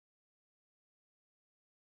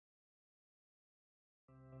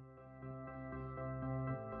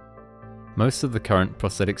Most of the current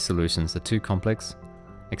prosthetic solutions are too complex,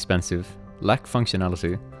 expensive, lack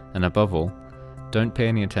functionality, and above all, don't pay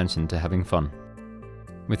any attention to having fun.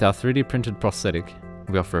 With our 3D printed prosthetic,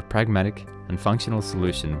 we offer a pragmatic and functional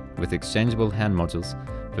solution with exchangeable hand modules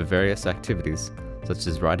for various activities such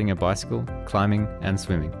as riding a bicycle, climbing, and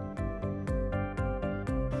swimming.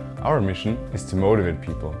 Our mission is to motivate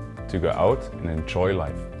people to go out and enjoy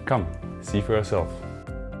life. Come, see for yourself.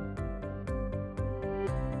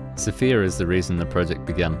 Sophia is the reason the project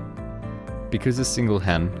began. Because a single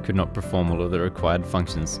hand could not perform all of the required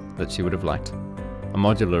functions that she would have liked, a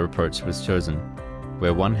modular approach was chosen,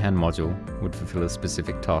 where one hand module would fulfill a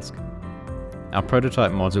specific task. Our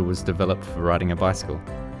prototype module was developed for riding a bicycle,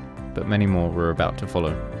 but many more were about to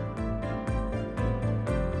follow.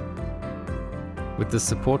 With the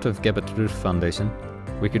support of Gebert Rüf Foundation,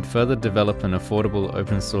 we could further develop an affordable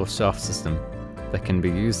open source shaft system that can be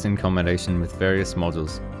used in combination with various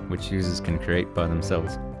modules which users can create by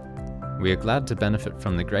themselves. We are glad to benefit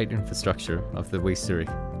from the great infrastructure of the WE Zurich,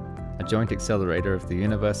 a joint accelerator of the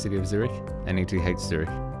University of Zurich and ETH Zurich.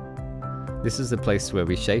 This is the place where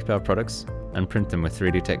we shape our products and print them with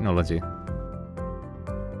 3D technology.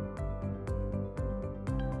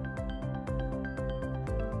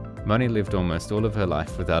 Moni lived almost all of her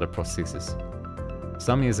life without a prosthesis.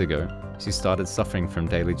 Some years ago, she started suffering from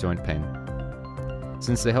daily joint pain.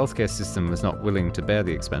 Since the healthcare system was not willing to bear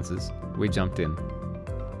the expenses, we jumped in.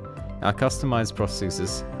 Our customized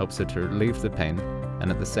prosthesis helps her to relieve the pain and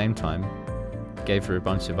at the same time gave her a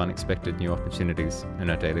bunch of unexpected new opportunities in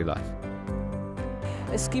her daily life.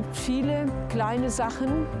 Es gibt viele kleine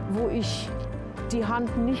Sachen, wo ich die Hand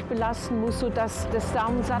nicht belasten muss, sodass das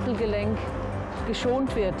Daumensattelgelenk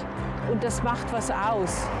geschont wird. Und das macht was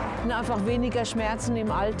aus. Und einfach weniger Schmerzen im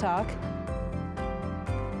Alltag.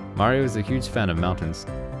 Mario is a huge fan of mountains.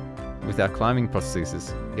 With our climbing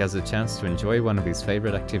prosthesis, he has a chance to enjoy one of his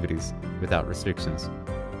favorite activities without restrictions.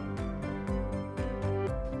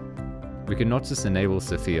 We can not just enable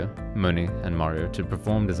Sophia, Moni, and Mario to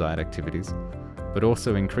perform desired activities, but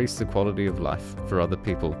also increase the quality of life for other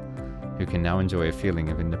people who can now enjoy a feeling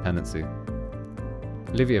of independency.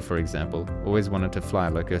 Livia, for example, always wanted to fly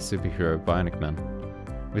like her superhero Bionic Man.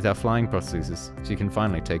 With our flying prosthesis, she can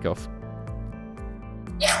finally take off.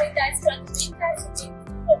 Ich bin als Bestandteil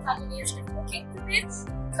von der Entrepreneurial Stiftung Gebert.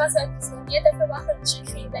 Ich habe so etwas noch nie machen. Das war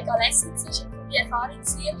wirklich mega lässig, es war eine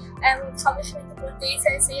coole Erfahrung. Ich habe mich mit der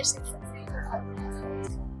Prothese sehr verfügt und habe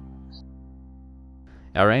mich.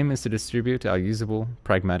 Our aim is to distribute our usable,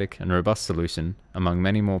 pragmatic and robust solution among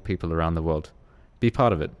many more people around the world. Be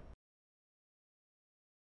part of it.